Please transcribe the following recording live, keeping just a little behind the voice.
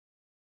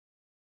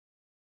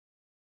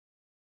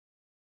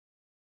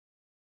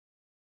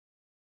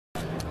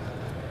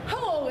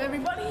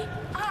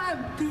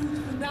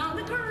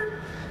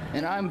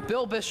And I'm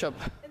Bill Bishop.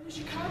 In the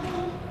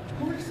Chicago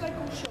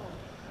Motorcycle Show.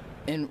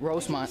 In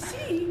Rosemont. As you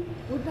can see,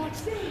 we're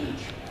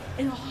backstage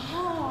in a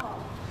hall.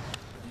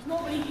 There's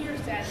nobody here,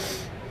 sadly.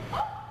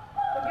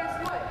 But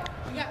guess what?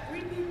 We got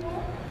 3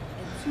 people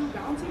and 2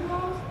 bouncy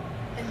balls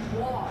and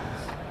walls.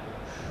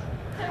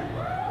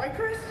 Right,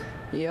 Chris?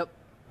 Yep.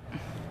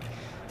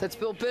 That's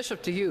Bill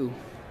Bishop to you.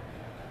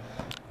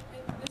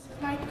 And this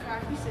is my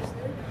crafty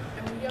sister,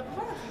 and we have a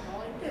bouncy ball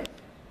like this.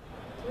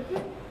 With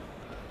it.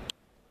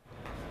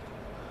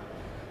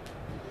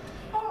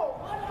 Oh,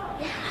 what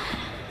up? Yeah.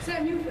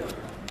 Sam, you film.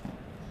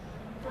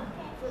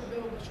 For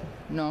Bill Bishop.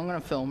 No, I'm gonna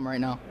film right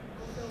now.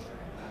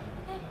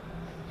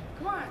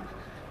 Come on,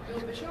 Bill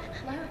Bishop.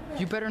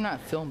 You better not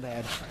film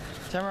bad.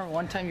 I remember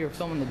one time you were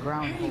filming the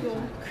ground. There you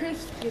go.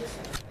 Chris gets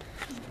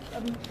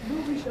a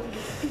movie show.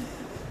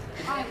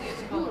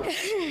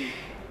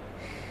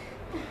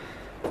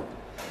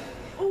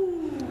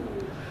 Ooh.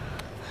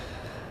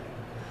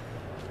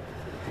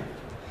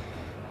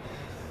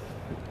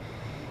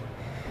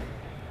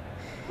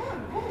 Come on,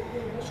 go,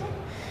 Bill Bishop.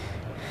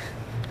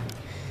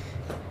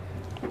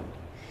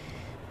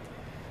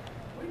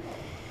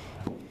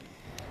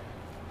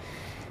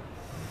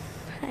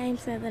 I'm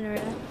Samantha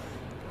Naruto.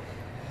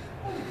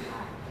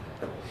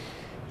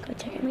 Go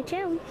check out my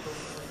channel.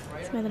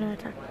 Samantha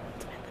Naruto.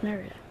 Samantha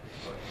Naruto.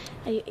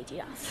 I do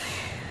 $80.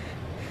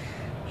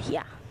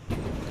 Yeah.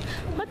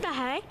 What the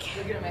heck?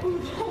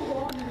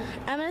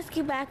 I'm gonna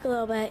scoot back a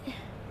little bit.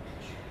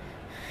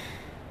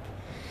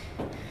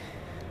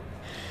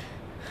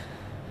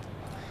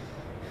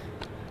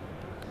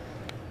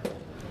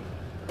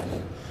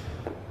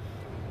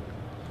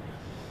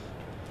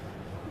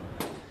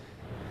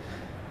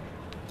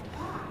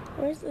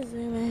 Where's the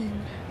zoom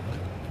in?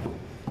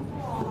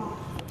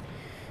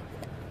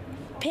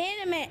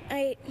 PandaMan,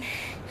 wait,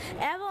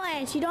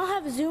 Avalanche, you don't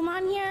have a zoom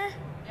on here?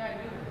 Yeah, I do.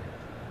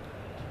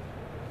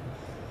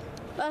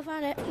 Oh, I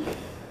found it.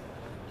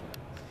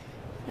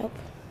 Nope.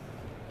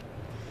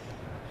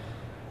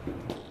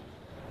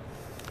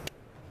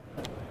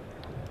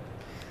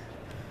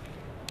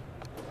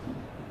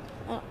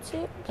 I don't see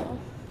it, so.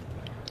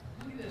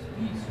 Look at this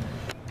piece.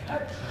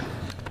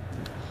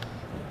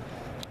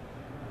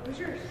 Where's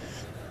yours?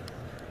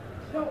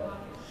 No.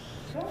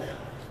 No.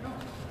 No.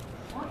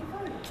 Why don't you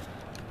find it?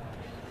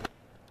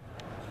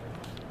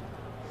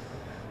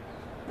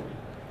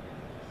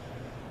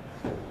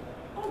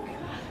 Oh my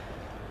God.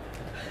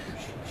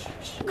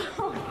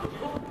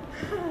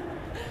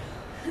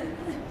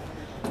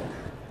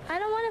 I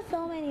don't want to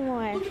film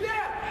anymore. Look at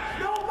that!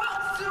 No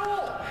mouse at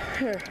all!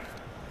 Here.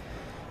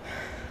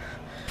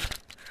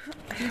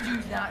 Did you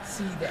not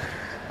see that?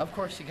 Of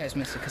course you guys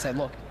missed it because I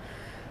looked.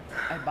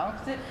 I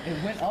bounced it,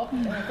 it went up,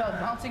 and without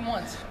bouncing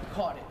once,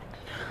 caught it.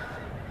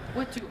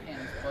 With 2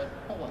 hands, but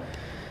hold on.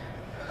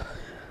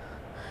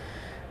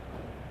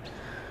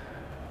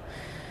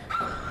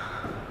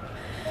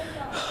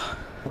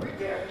 Right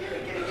there! Get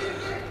it! Get it! Get it!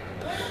 Get it!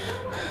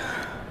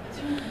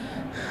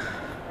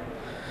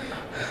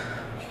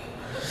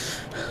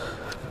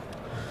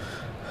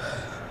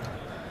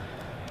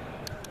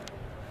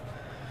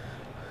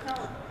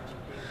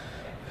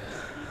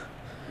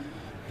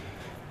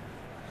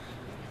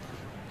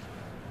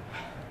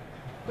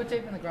 Put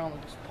tape in the ground,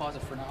 let's pause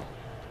it for now.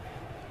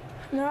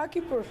 No, I'll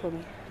keep it for me.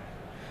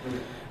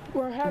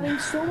 We're having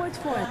so much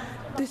fun.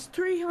 This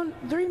 3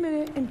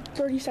 minutes and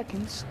 30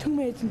 seconds, 2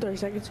 minutes and 30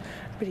 seconds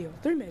video.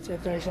 3 minutes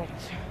and 30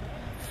 seconds.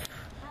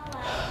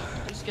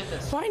 Just get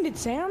this. Find it,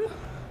 Sam.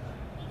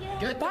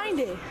 Get Find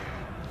it.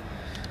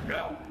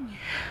 No.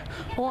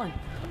 Hold on.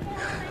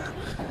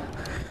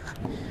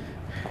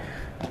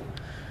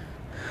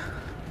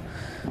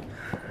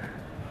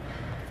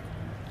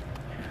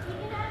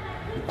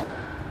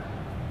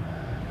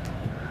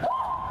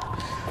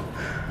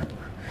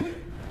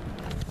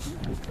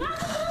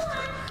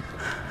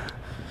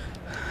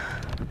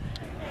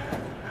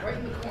 Right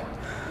in the corner.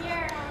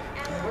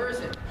 Where is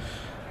it?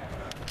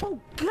 Oh,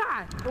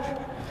 God. Look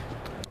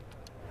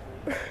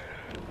at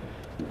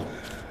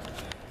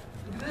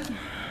this.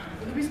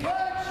 Look at these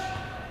clutch.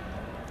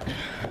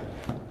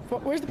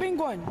 Where's the pink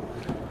one?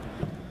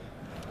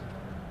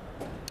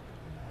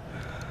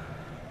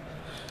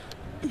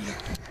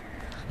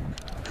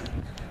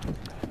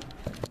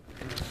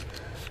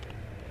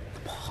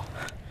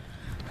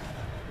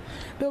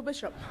 Bill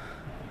Bishop.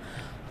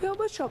 Bill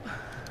Bishop.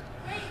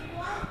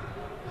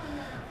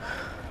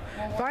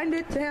 Find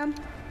it, Sam.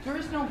 There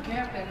is no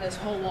gap in this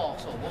whole wall,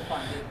 so we'll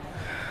find it.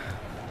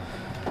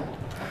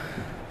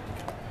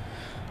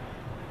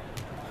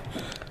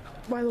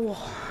 By the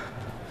wall.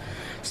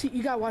 See,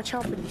 you gotta watch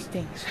out for these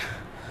things.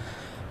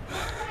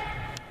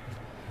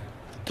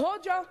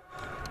 Told ya!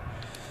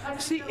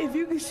 See, if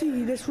you can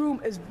see, this room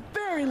is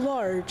very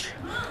large.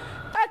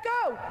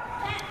 Echo!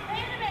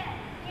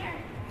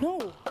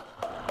 No.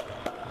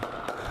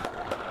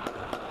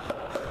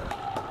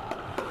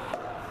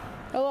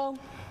 Hello?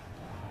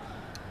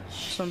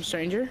 Some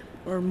stranger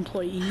or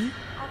employee?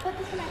 I'll put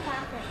this in my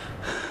pocket.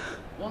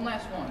 One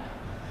last one.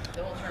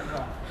 Then we'll turn it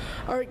off.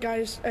 Alright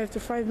guys, after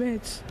 5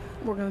 minutes,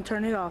 we're gonna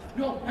turn it off.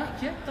 No,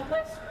 not yet. The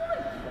last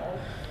one.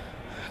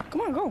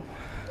 Come on, go.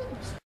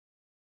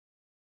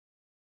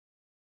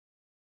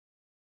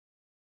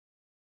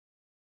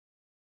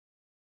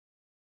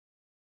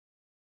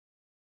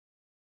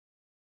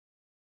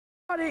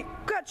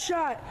 Gut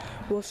shot.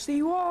 We'll see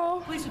you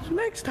all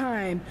next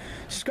time.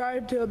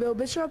 Subscribe to Bill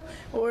Bishop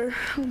or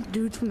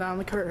Dudes from Down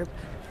the Curb.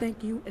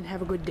 Thank you and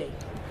have a good day.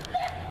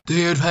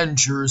 The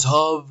Adventures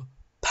of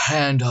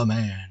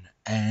PandaMan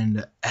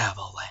and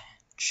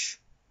Avalanche.